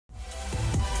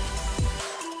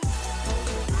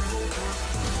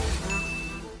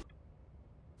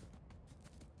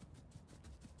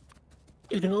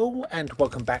Evening all, and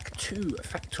welcome back to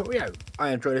Factorio.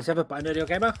 I am joined as ever by Nerdy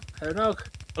Gamer. Hello, Nog.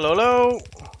 Hello, hello.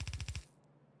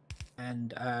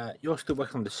 And you're still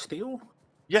working on the steel?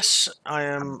 Yes, I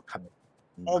am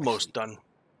almost done.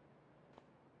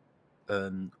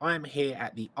 I am here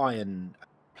at the iron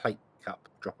plate pickup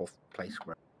drop-off place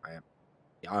where I am.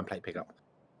 The iron plate pickup.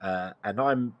 And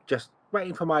I'm just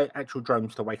waiting for my actual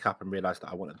drones to wake up and realise that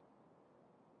I want them.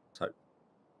 So,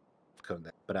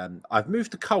 but I've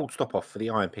moved the cold stop-off for the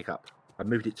iron pickup. I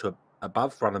moved it to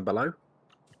above rather than below.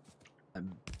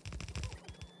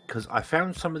 Because I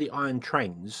found some of the iron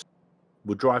trains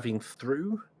were driving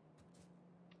through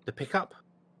the pickup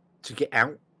to get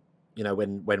out, you know,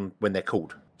 when they're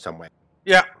called somewhere.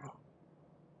 Yeah.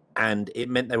 And it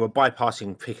meant they were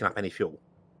bypassing picking up any fuel.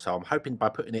 So I'm hoping by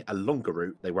putting it a longer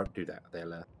route, they won't do that.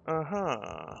 They'll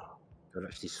they'll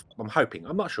actually, I'm hoping.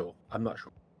 I'm not sure.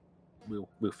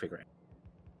 We'll figure it out.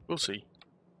 We'll see.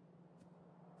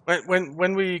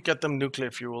 When we get them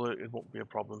nuclear fuel, it won't be a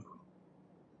problem.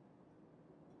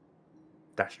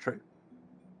 That's true.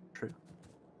 True.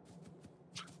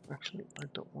 Actually, I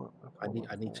don't want.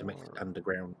 I need to make the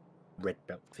underground red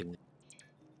belt thing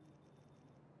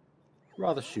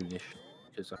rather soonish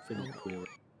because I think we're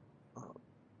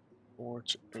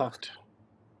fast.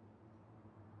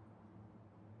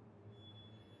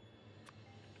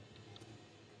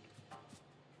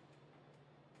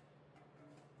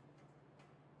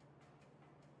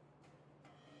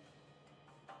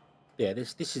 Yeah,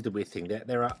 this is the weird thing.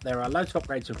 There are loads of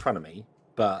upgrades in front of me,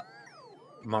 but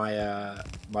my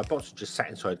my bots just sat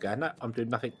inside going, no, I'm doing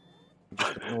nothing.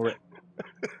 Just ignore it.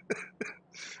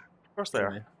 Of course they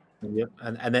are. Yeah,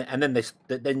 and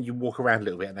then you walk around a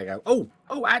little bit and they go, oh,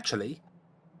 actually,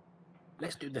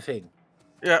 let's do the thing.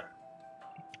 Yeah.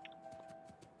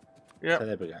 Yeah. So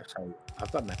there we go. So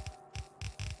I've done that.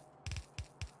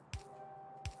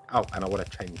 Oh, and I want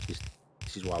to change this.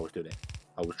 This is why I was doing it.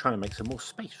 I was trying to make some more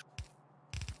space.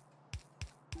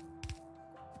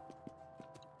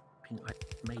 Like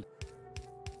me.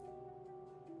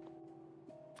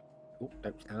 Oh,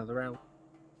 don't stand on the rail.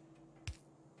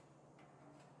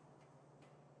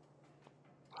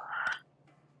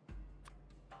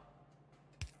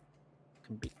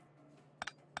 Can be.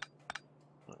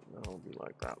 That'll be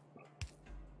like that.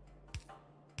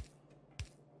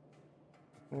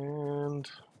 And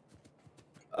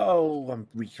oh, I'm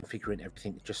reconfiguring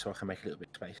everything just so I can make a little bit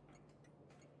of space.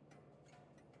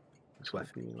 It's going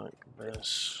to be like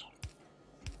this.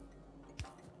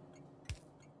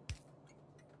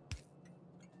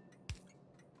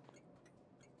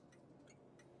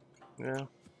 Yeah.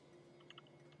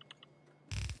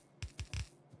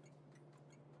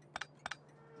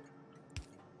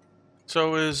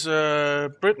 So is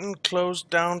Britain closed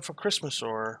down for Christmas,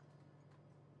 or?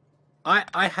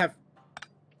 I have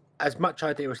as much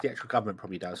idea as the actual government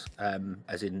probably does,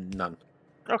 as in none.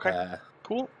 Okay.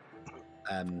 Cool.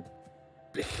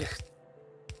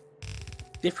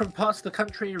 Different parts of the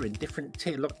country are in different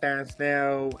tier lockdowns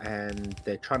now, and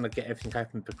they're trying to get everything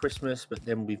open for Christmas. But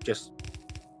then we've just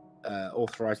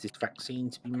authorized this vaccine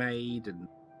to be made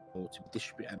or to be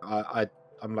distributed. And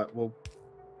I'm like, well,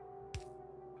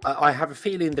 I have a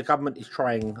feeling the government is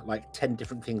trying like 10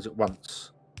 different things at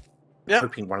once,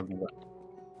 hoping one of them works.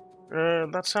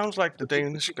 That sounds like the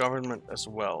Danish government as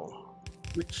well.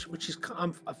 Which is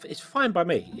it's fine by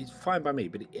me. It's fine by me,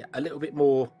 but a little bit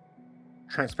more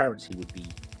transparency would be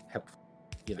helpful.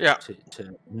 You know,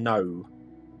 to know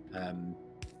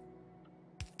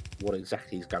what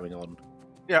exactly is going on.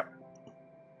 Yeah.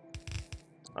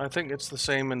 I think it's the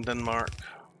same in Denmark.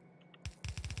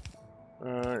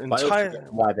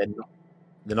 Why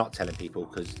they're not telling people,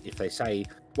 because if they say,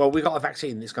 well, we got a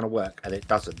vaccine that's going to work and it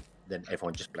doesn't, then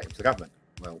everyone just blames the government.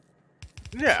 Well,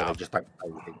 yeah, so they just don't say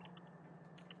anything.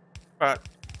 But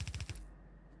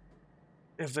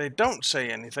if they don't say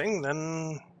anything,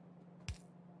 then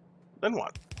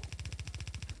what?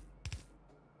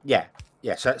 Yeah.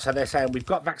 So they're saying we've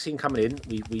got vaccine coming in.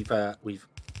 We've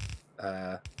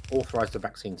authorized the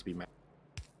vaccine to be made.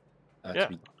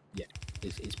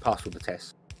 It's passed all the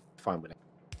tests. Fine with it.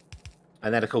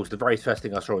 And then, of course, the very first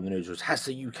thing I saw in the news was, has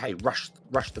the UK rushed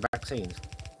the vaccines?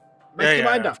 Make your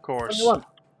mind up. Of course.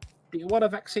 Do you want a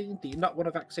vaccine? Do you not want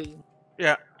a vaccine?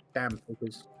 Yeah. Damn,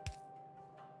 because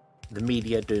the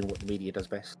media doing what the media does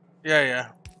best. Yeah.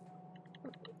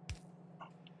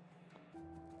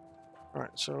 All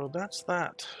right, so that's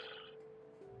that.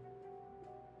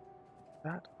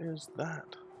 That is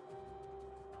that.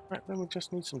 Right, then we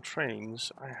just need some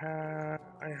trains. I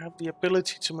have the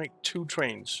ability to make 2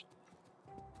 trains.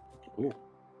 Ooh.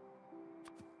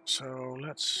 So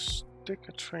let's stick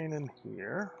a train in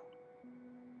here.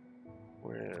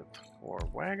 with 4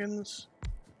 wagons.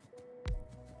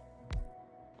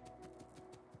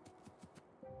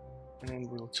 And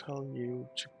we'll tell you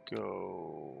to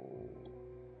go...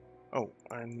 Oh,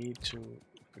 I need to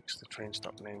fix the train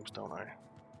stop names, don't I?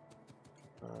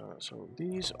 So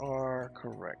these are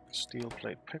correct. Steel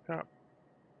plate pickup.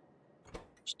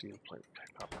 Steel plate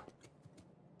pickup.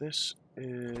 This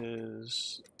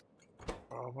is...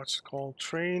 what's it called?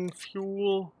 Train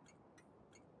fuel?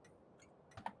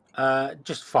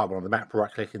 Just find one on the map,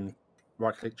 right click,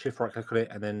 shift right click on it,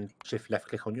 and then shift left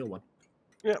click on your one.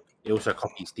 Yep. It also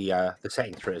copies the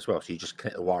setting through it as well, so you just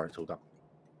connect the wire, it's all done.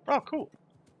 Oh, cool.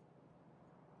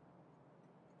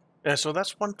 Yeah, so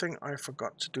that's one thing I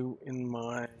forgot to do in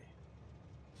my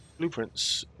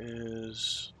blueprints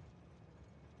is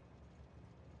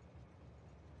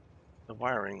the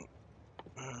wiring.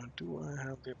 Do I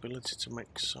have the ability to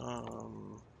make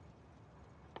some...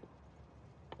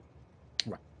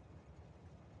 Right.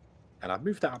 And I've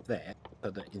moved that up there so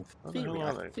that in theory,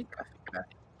 I think that's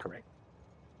correct.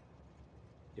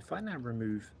 If I now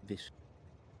remove this...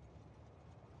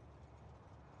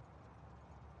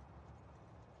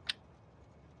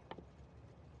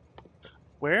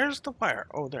 Where's the wire?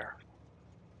 Oh, there.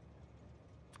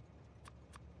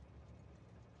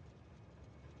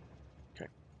 Okay.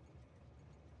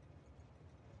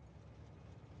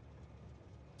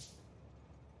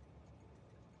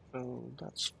 So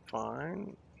that's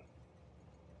fine.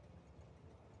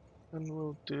 And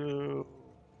we'll do...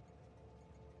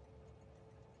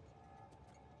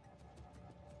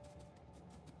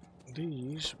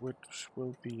 these, which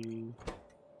will be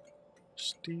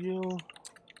steel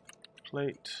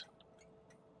plate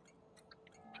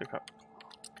pickup.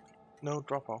 No,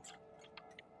 drop off.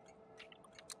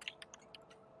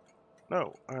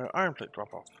 No, iron plate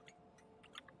drop off.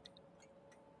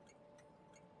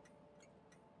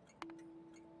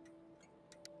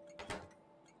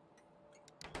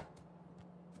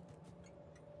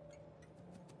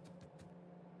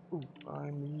 Ooh, I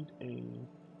need a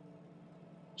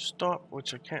stop,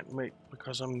 which I can't make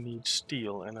because I need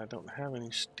steel, and I don't have any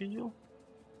steel.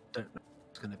 Don't know what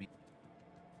it's going to be.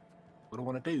 What do I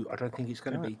want to do? I don't think it's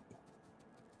going to be.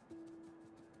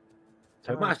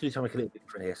 So it might have to do something a little bit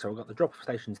different here. So I've got the drop-off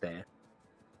stations there.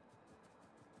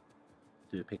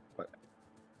 Do a pick.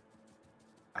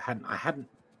 I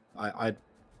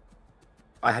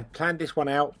had planned this one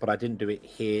out, but I didn't do it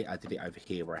here. I did it over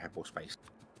here where I have more space.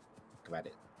 Think about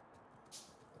it.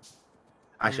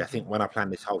 Actually, I think when I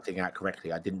planned this whole thing out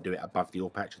correctly, I didn't do it above the ore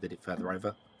patch. I did it further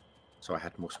over, so I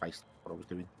had more space than what I was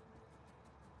doing.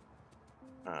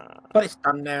 But it's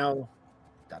done now.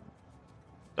 Done.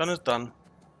 Done is done.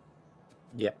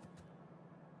 Yep.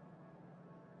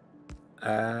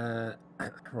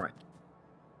 Right.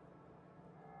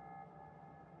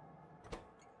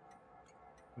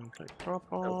 Okay,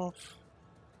 drop off.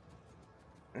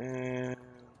 And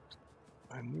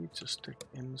I need to stick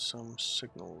in some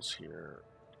signals here.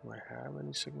 Do I have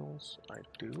any signals? I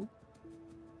do.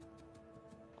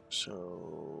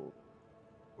 So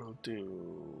we'll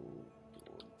do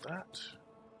that.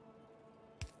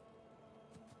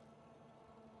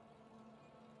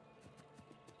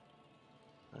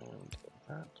 And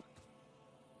that.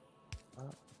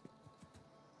 That.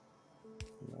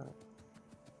 That.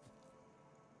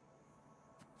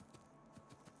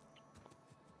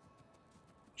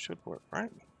 Should work,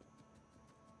 right?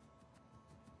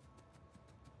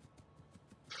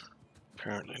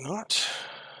 Apparently not.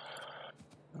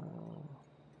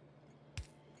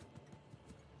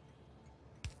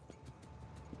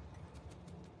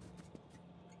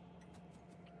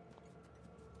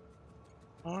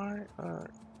 Why are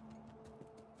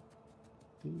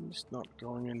these not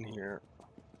going in here?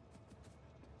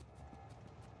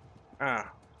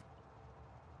 Ah.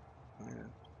 I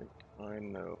think I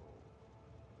know.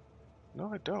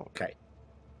 No, I don't. Okay.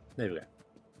 There we go.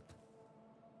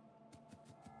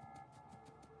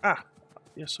 Ah,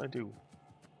 yes, I do.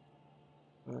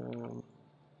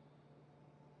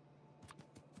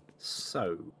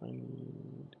 So I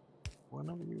need one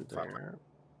of you there.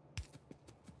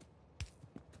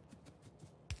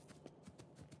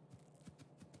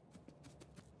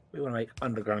 We want to make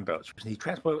underground belts. We need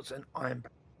transport belts and iron.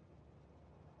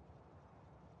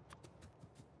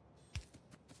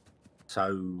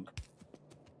 So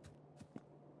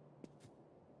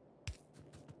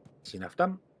it's enough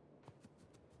done.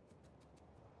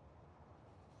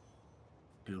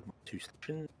 Build 2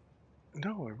 stations.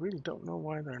 No, I really don't know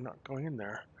why they're not going in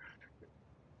there.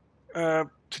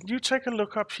 Can you take a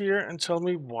look up here and tell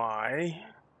me why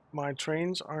my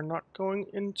trains are not going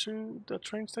into the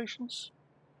train stations?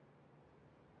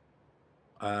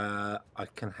 I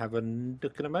can have a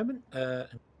look in a moment. Do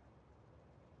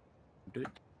it.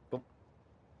 Boom.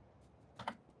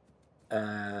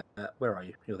 Where are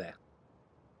you? You're there.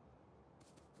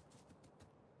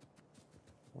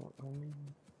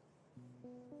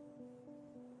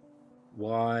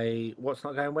 Why? What's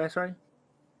not going where? Sorry.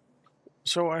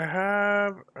 So I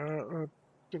have.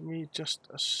 Give me just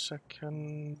a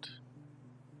second.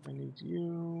 I need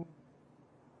you.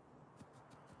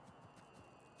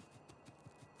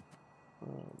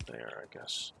 There, I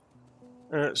guess.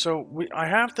 So I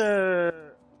have the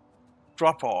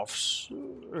drop-offs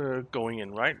going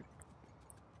in, right?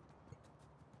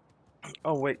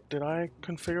 Oh wait, did I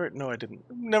configure it? No, I didn't.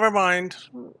 Never mind.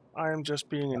 I am just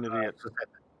being an idiot.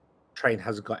 Train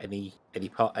hasn't got any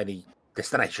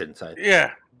destination, so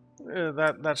Yeah,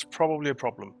 that's probably a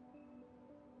problem.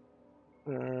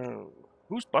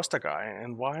 Who's Buster Guy,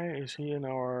 and why is he in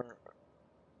our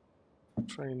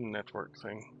train network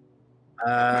thing?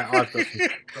 I've got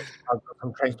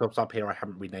some train stops up here I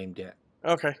haven't renamed yet.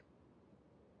 Okay.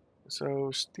 So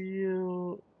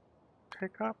steel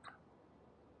pickup.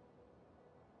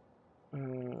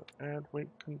 Add weight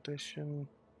condition.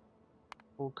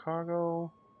 Full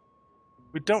cargo.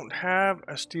 We don't have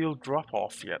a steel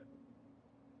drop-off yet.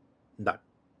 No.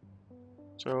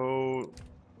 So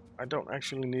I don't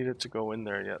actually need it to go in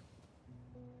there yet.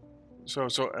 So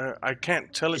I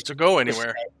can't tell it to go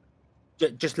anywhere.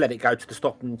 Just let it go to the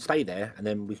stop and stay there, and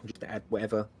then we can just add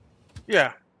whatever.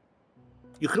 Yeah.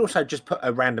 You could also just put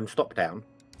a random stop down,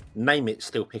 name it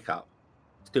steel pickup,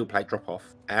 steel plate drop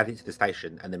off, add it to the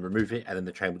station, and then remove it, and then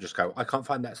the train will just go, I can't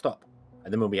find that stop.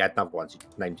 And then when we add another one, you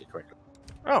named it correctly.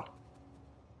 Oh.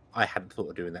 I hadn't thought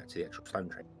of doing that to the actual stone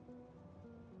train.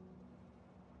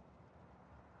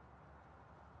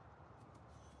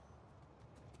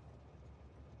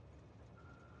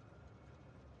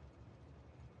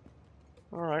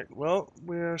 Alright, well,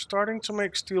 we're starting to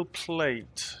make steel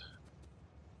plate.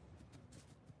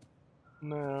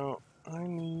 Now, I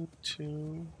need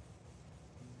to,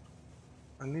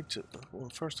 well,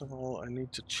 first of all, I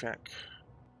need to check.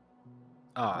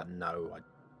 Ah, no.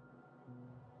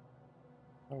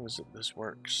 How is it this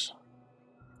works?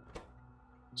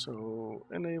 So,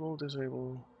 enable,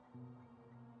 disable,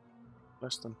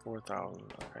 less than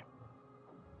 4,000, okay.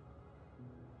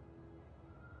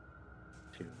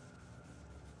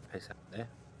 Place that there.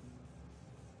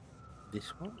 This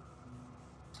one.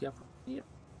 See up here.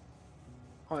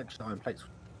 Oh, just iron plates.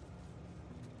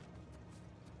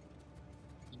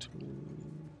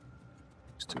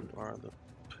 These two are the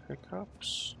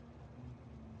pickups.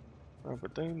 Oh,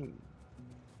 but they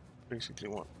basically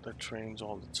want the trains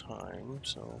all the time,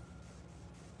 so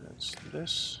that's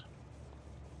this.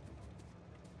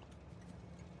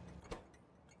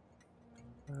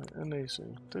 And they say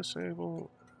disable.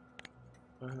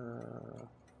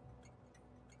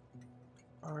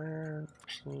 Iron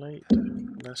plate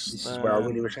less This than... is where I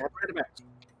really wish I had roundabouts.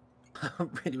 I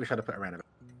really wish I'd have put a roundabout.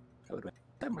 That would have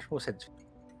made so much more sense.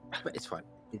 But it's fine.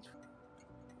 It's fine.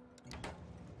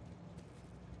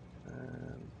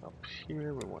 And up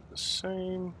here we want the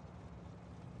same.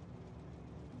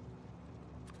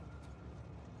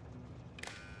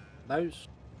 Those.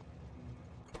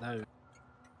 No.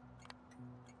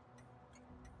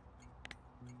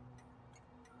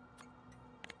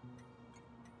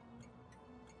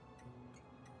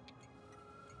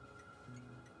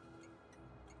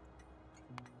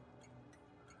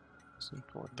 It's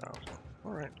 4,000.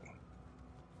 All right.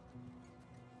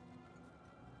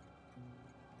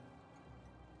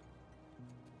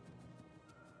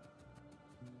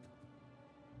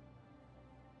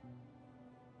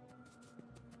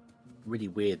 Really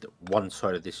weird that one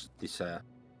side of this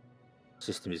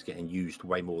system is getting used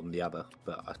way more than the other,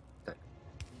 but I don't.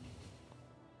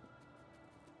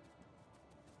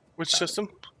 Which system?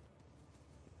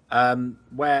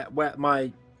 Where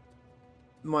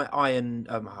my iron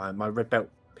my red belt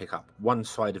pickup, one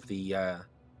side of the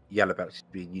yellow belt is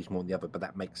being used more than the other, but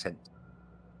that makes sense.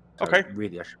 So Okay.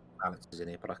 really, I should put balances in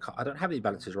here, but I can't. I don't have any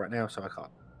balances right now, so I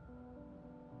can't.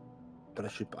 But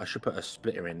I should put a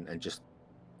splitter in and just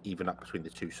even up between the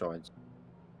two sides.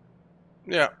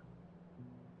 Yeah.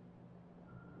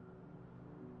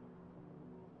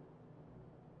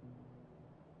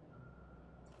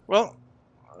 Well,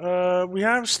 we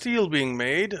have steel being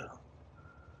made.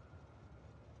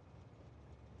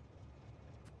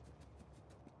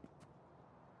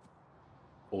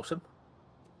 Awesome.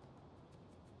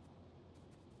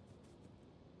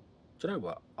 Do you know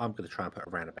what? I'm going to try and put a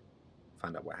roundabout.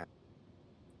 Find out what happens.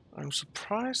 I'm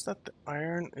surprised that the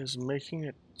iron is making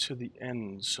it to the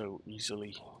end so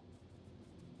easily.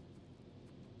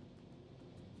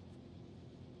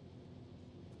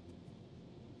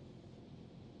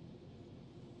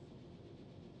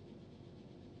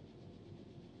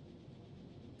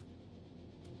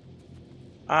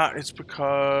 It's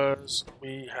because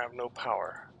we have no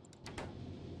power.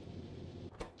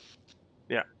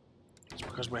 Yeah, it's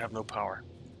because we have no power.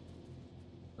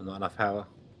 Not enough power.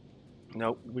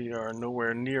 Nope, we are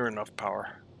nowhere near enough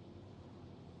power.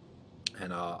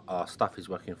 And our stuff is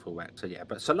working full whack. So yeah,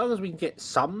 but so long as we can get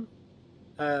some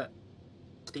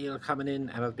steel coming in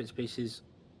and other bits and pieces,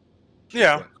 should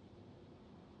Yeah. work.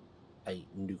 A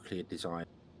nuclear design.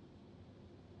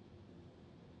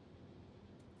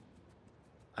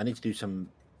 I need to do some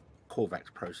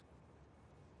Corvax process.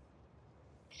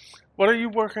 What are you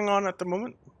working on at the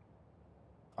moment?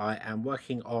 I am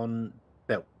working on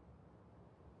belt.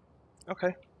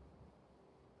 Okay.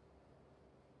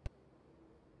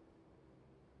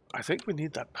 I think we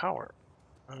need that power.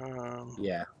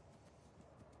 Yeah.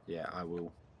 Yeah, I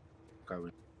will go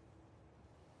and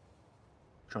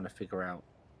trying to figure out.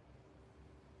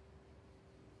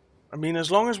 I mean,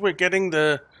 as long as we're getting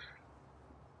the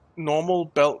normal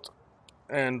belt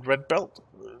and red belt,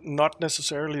 not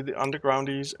necessarily the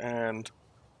undergroundies and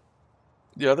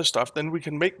the other stuff, then we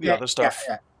can make the other stuff.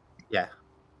 Yeah.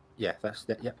 That's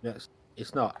that. Yeah, that's.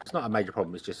 It's not a major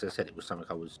problem. It's just, as I said, it was something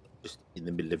I was just in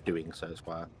the middle of doing, so that's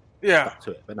why I Yeah, stuck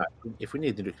to it. But no, if we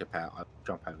need the nuclear power, I'll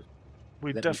jump over.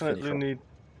 we Let me finish definitely off. need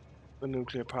the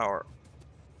nuclear power.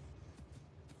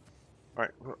 All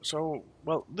right, so,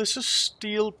 well, this is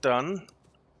steel done.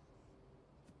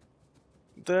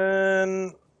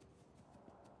 Then,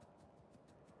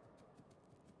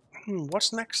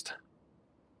 what's next?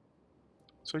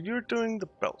 So you're doing the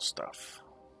belt stuff.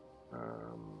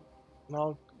 And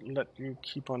I'll let you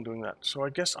keep on doing that. So I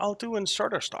guess I'll do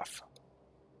inserter stuff.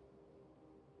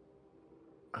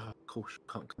 Oh, of course, you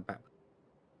can't come back.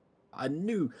 I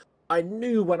knew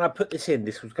when I put this in,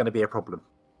 this was going to be a problem.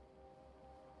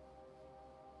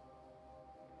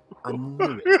 I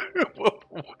knew it.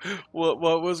 what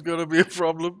was going to be a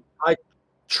problem? I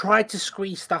tried to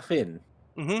squeeze stuff in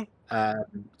Mm-hmm.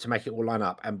 to make it all line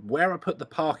up, and where I put the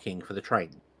parking for the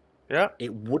train, Yeah.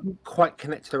 it wouldn't quite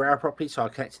connect to the rail properly, so I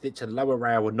connected it to the lower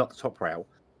rail and not the top rail.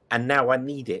 And now I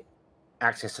need it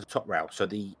access to the top rail, so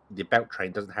the belt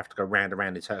train doesn't have to go round and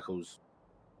round in circles.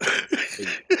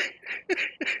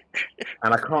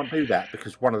 And I can't do that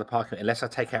because unless I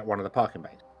take out one of the parking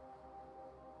bays.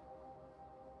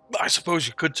 I suppose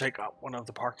you could take out one of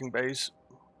the parking bays.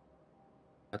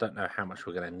 I don't know how much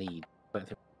we're going to need. I don't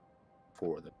think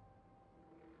 4 of them.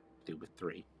 Deal with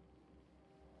 3.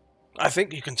 I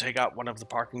think you can take out one of the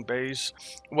parking bays.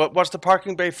 What's the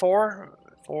parking bay for?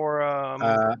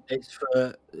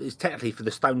 It's technically for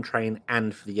the stone train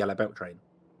and for the yellow belt train.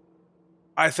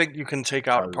 I think you can take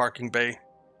out a parking bay.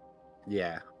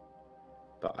 Yeah,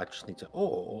 but I just need to.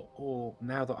 Or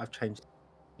now that I've changed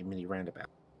the mini roundabout,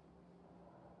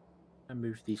 I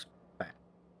move these back.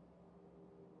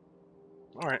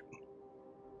 All right.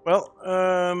 Well,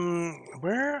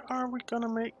 where are we gonna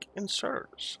make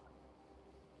inserts?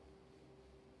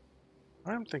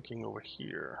 I'm thinking over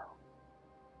here.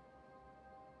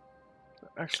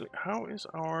 Actually, how is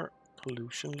our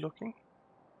pollution looking?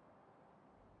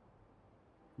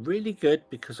 Really good,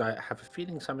 because I have a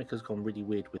feeling something has gone really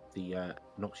weird with the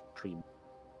noxious tree.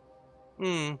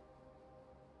 Hmm.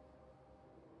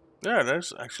 Yeah,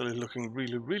 that's actually looking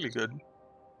really, really good.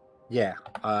 Yeah.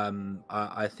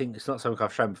 I think it's not something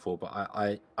I've shown before, but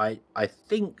I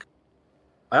think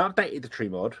I updated the tree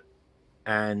mod,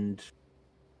 and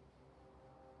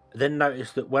then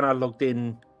noticed that when I logged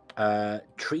in,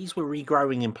 trees were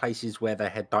regrowing in places where they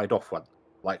had died off once,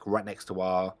 like right next to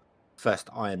our first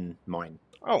iron mine.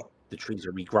 Oh. The trees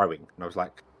are regrowing, and I was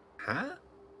like, huh?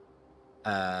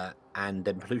 And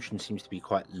then pollution seems to be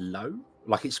quite low.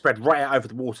 Like it's spread right out over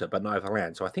the water, but not over the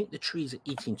land. So I think the trees are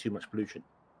eating too much pollution.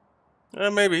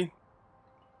 Maybe.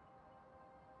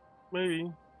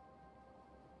 Maybe.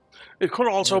 It could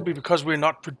also be because we're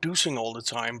not producing all the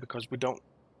time, because we don't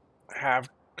have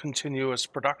continuous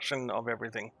production of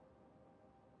everything.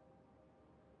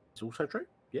 It's also true.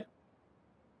 Yeah.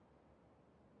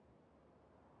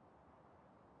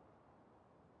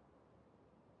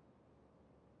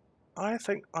 I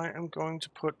think I am going to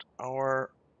put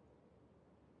our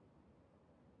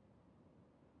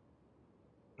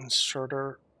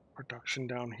inserter production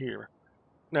down here.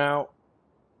 Now,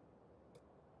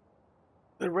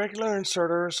 the regular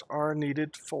inserters are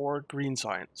needed for green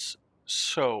science,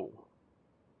 so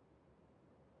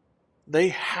they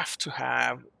have to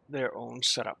have their own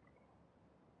setup,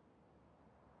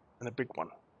 and a big one.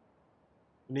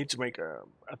 We need to make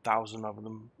 1,000 of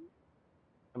them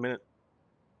a minute,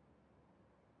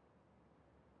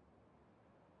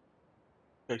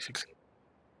 basically.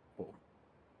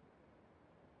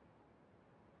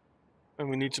 And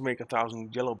we need to make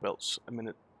 1,000 yellow belts a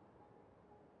minute.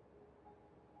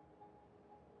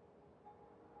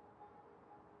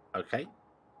 Okay.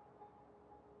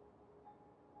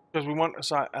 Because we want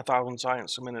 1,000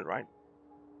 science a minute, right?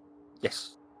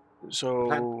 Yes.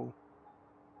 So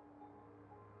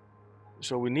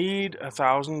we need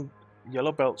 1,000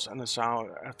 yellow belts and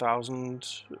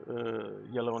 1,000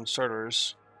 yellow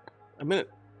inserters a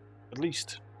minute, at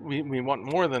least. We want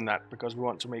more than that because we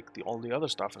want to make all the other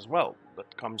stuff as well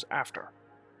that comes after.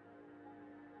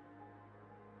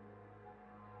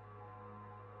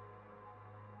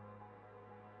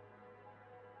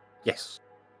 Yes.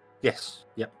 Yes.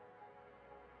 Yep.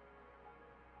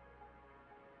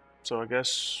 So I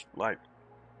guess like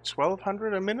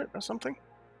 1,200 a minute or something.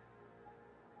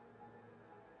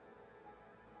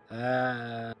 Maybe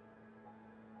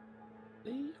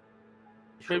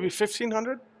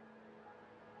 1,500.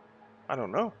 I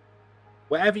don't know.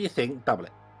 Whatever you think, double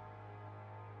it.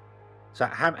 So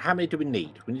how many do we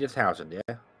need? We need 1,000,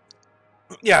 yeah?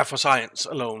 Yeah, for science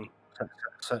alone.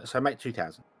 So make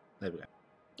 2,000. There we go.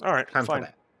 All right, Plan fine. for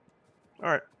that.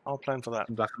 All right, I'll plan for that.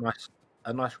 Seems like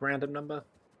a nice random number.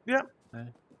 Yeah. No?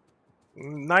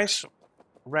 Nice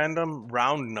random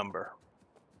round number.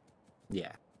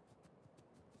 Yeah.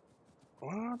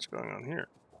 What's going on here?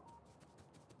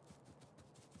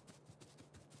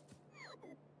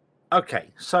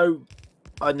 Okay, so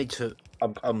I need to.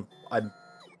 Oh, I've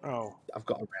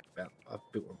got a roundabout. I've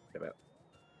built a roundabout.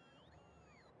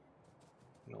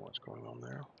 I know what's going on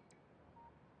there.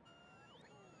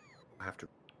 I have to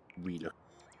relook.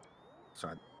 So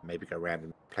I maybe go around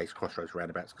and place crossroads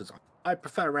roundabouts because I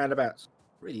prefer roundabouts.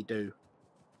 Really do.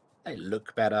 They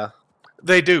look better.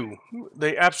 They do.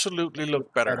 They absolutely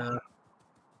look better.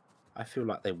 I feel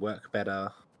like they work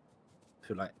better. I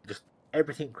feel like just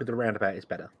everything with the roundabout is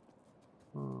better.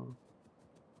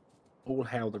 All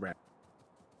hail the round.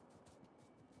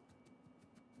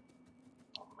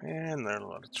 Man, there are a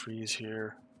lot of trees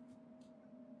here.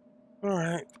 All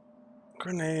right,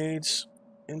 grenades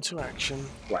into action.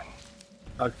 Right.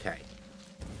 Okay.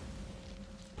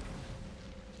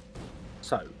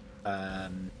 So, the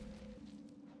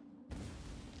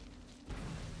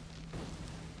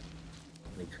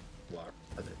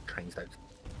trains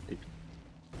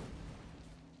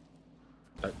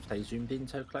don't stay zoomed in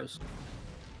so close.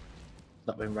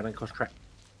 Not when running across track.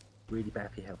 Really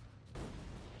bad for your health.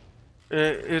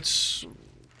 It's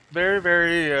very,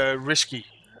 very risky,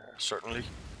 certainly.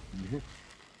 Mm-hmm.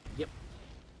 Yep.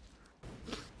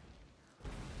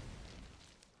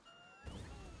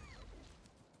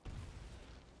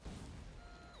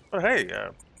 But hey,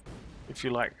 if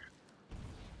you like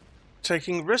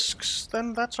taking risks,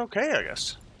 then that's okay, I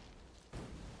guess.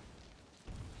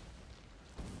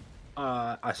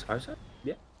 I suppose so.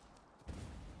 Yeah.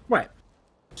 Right.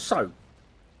 So,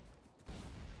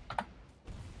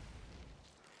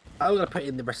 I'm going to put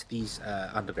in the rest of these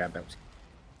underground belts.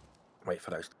 Wait for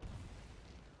those to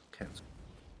cancel.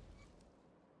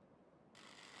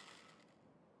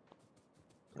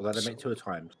 Although they make 2 at a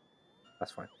time.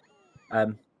 That's fine.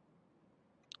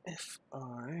 If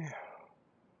I...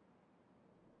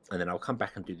 And then I'll come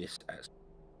back and do this.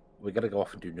 We're going to go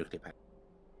off and do nuclear power.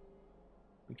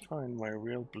 Find my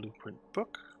real blueprint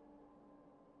book.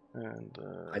 And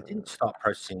I didn't start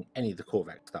processing any of the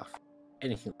Corvac stuff,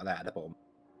 anything like that at the bottom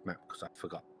map because I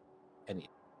forgot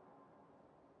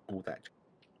all that.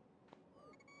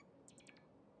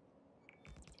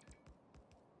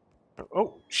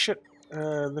 Oh shit!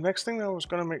 The next thing that I was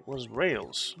gonna make was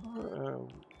rails.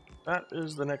 That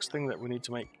is the next thing that we need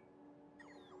to make,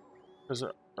 because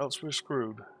else we're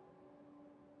screwed.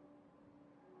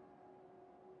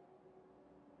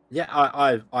 Yeah,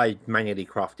 I manually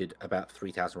crafted about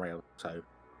 3,000 rails, so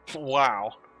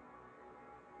Wow.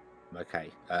 okay.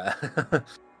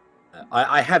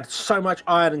 I had so much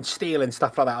iron and steel and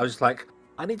stuff like that. I was like,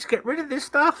 I need to get rid of this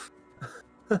stuff.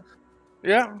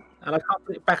 Yeah. And I can't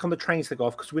put it back on the trains to go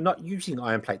off because we're not using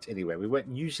iron plates anywhere. We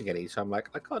weren't using any, so I'm like,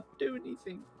 I can't do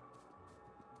anything.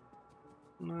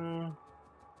 No.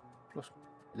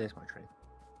 There's my train.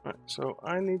 Right, so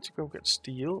I need to go get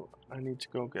steel. I need to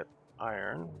go get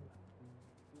iron.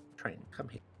 Train, come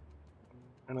here.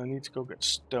 And I need to go get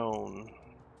stone.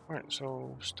 Alright,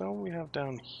 so stone we have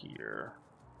down here.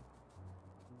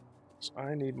 So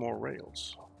I need more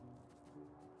rails.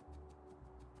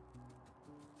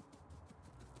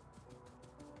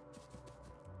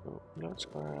 So let's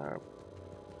grab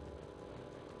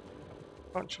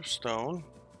a bunch of stone.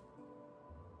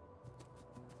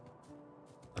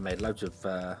 I made loads of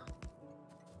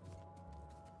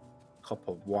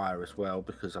copper wire as well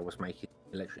because I was making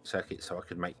electric circuits so I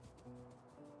could make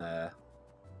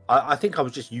I think I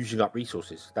was just using up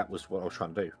resources. That was what I was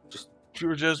trying to do. You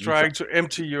were just use trying to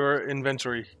empty your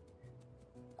inventory.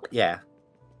 Yeah.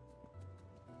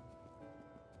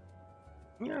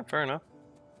 Yeah, fair enough.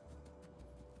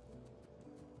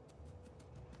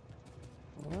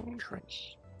 Well,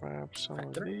 let's grab some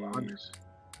of these.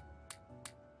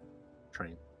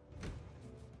 Train.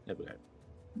 There we go.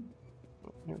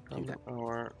 Here come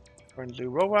our friendly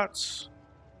robots.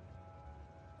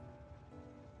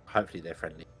 Hopefully they're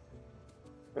friendly.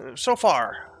 So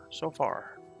far.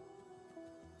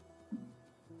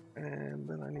 And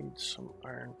then I need some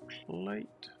iron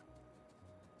plate.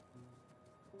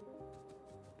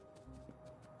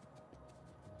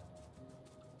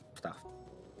 Stuff.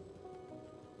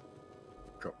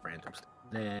 Drop random stuff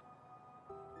there.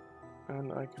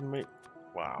 And I can make...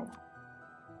 Wow.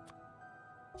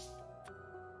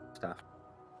 Stuff.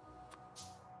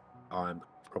 I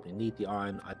probably need the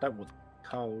iron. I don't want the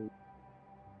coal.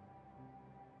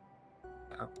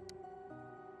 Oh.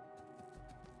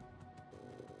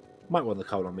 Might want the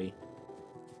coal on me.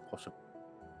 Possible.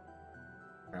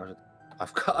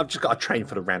 I've just got a train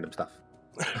full of random stuff.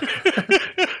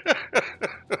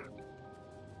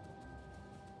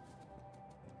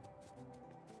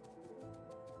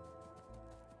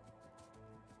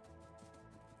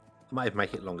 Might even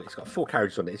make it longer. It's got 4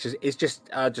 carriages on it. It's just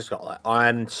got like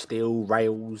iron, steel,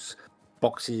 rails,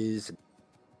 boxes, and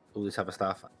all this other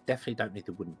stuff. I definitely don't need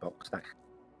the wooden box. That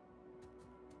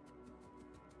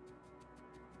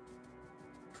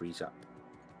frees up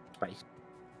space.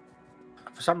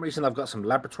 For some reason, I've got some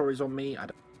laboratories on me. I don't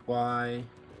know why.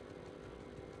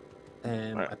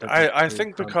 I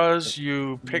think because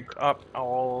you picked up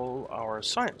all our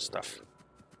science stuff.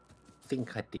 I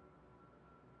think I did.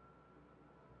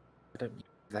 I don't need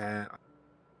that. I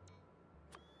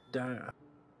don't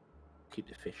keep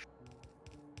the fish.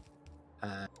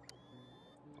 Well,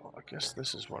 I guess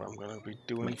this is what I'm going to be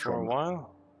doing for a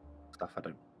while. Stuff I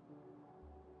don't.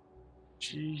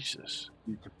 Jesus.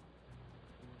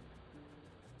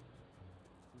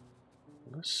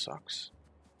 This sucks.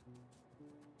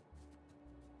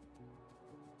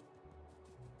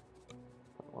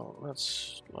 Well,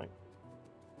 that's like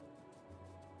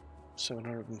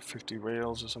 750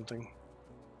 rails or something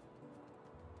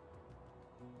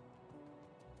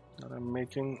that I'm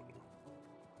making.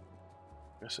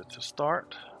 Guess it's a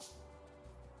start.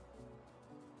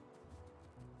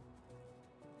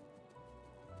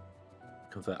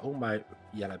 Convert all my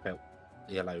yellow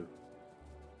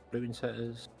blue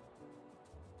inserters.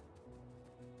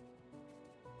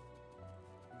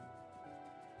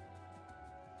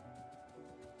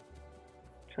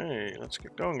 Okay, let's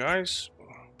get going, guys.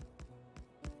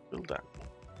 Build that.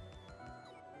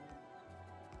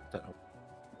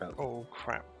 Oh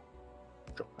crap.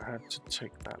 I had to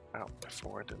take that out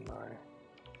before, didn't I?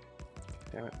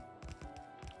 Damn it.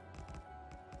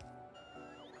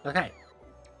 Okay.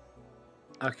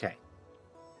 Okay.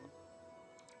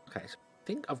 Okay, so I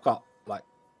think I've got, like,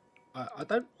 I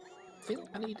don't think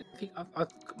I need anything.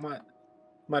 I've got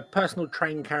my personal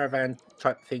train caravan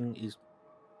type thing is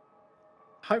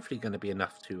hopefully going to be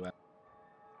enough to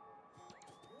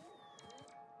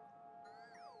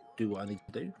do what I need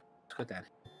to do. Let's go down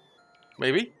here.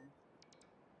 Maybe.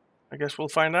 I guess we'll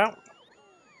find out.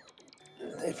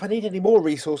 If I need any more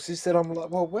resources, then I'm like,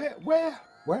 well, where?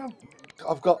 Well,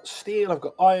 I've got steel, I've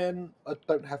got iron. I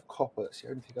don't have copper. It's the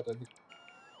only thing I don't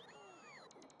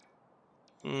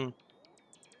need.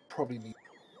 Probably need,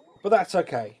 but that's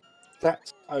okay.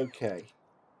 That's okay.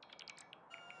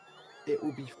 It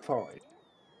will be fine.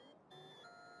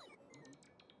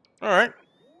 All right.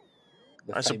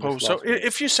 I suppose so.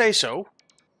 If you say so.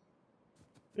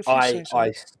 I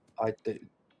do.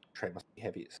 Train must be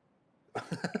heavy.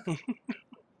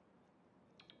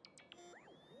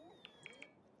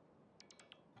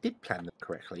 Did plan them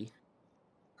correctly,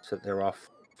 so there are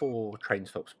 4 train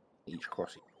stops each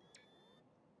crossing.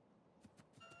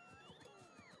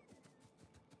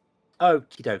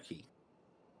 Okie dokie.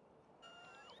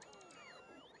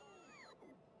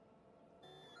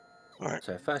 All right.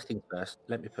 So first thing first,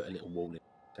 let me put a little wall in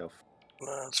myself.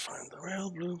 Let's find the rail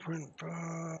blueprint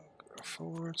book.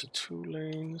 4 to 2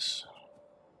 lanes.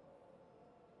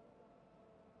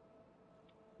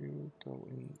 You go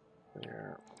in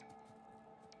there.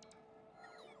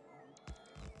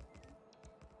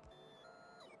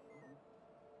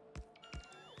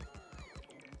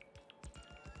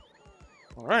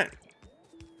 All right.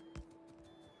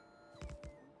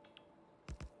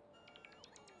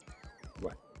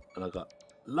 Right, and I've got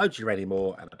loads of ready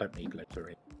more, and I don't need loads of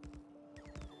ready.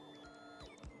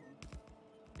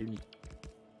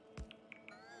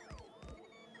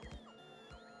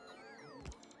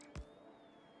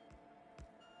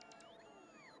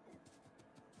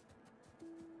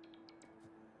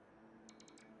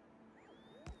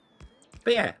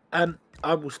 But yeah,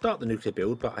 I will start the nuclear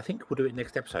build, but I think we'll do it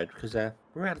next episode because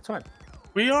we're out of time.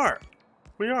 We are.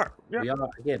 Yeah. We are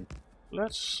again.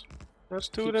 Let's do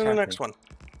Keeps it in the next one.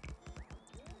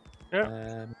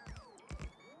 Yeah.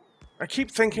 I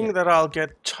keep thinking that I'll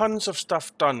get tons of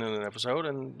stuff done in an episode,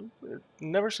 and it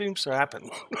never seems to happen.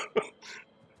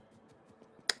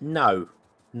 No,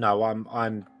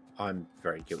 I'm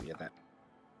very guilty of that.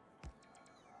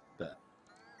 But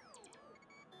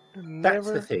that's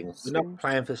the thing. We're not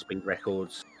playing for speed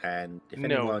records, and if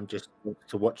anyone just wants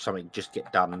to watch something just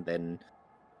get done, then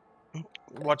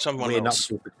watch someone we're else.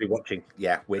 not the people to be watching.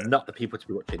 Yeah, we're not the people to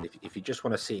be watching. If you just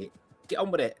want to see it, get on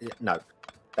with it. No,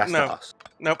 that's not us.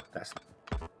 Nope. That's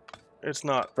it's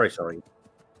not. Very sorry.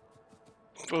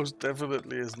 Most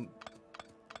definitely isn't.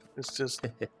 It's just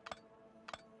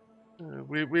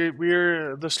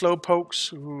we're the slow pokes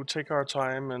who take our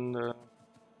time and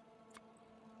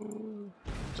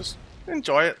just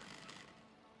enjoy it.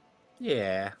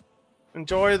 Yeah.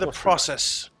 Enjoy the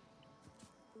process.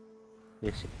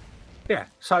 Yes. Yeah.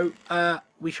 So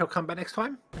we shall come back next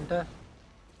time and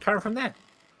carry on from there.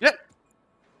 Yep.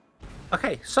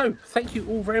 Okay, so thank you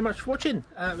all very much for watching.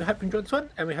 We hope you enjoyed this one,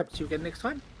 and we hope to see you again next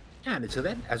time. And until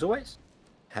then, as always,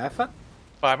 have fun.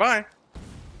 Bye-bye.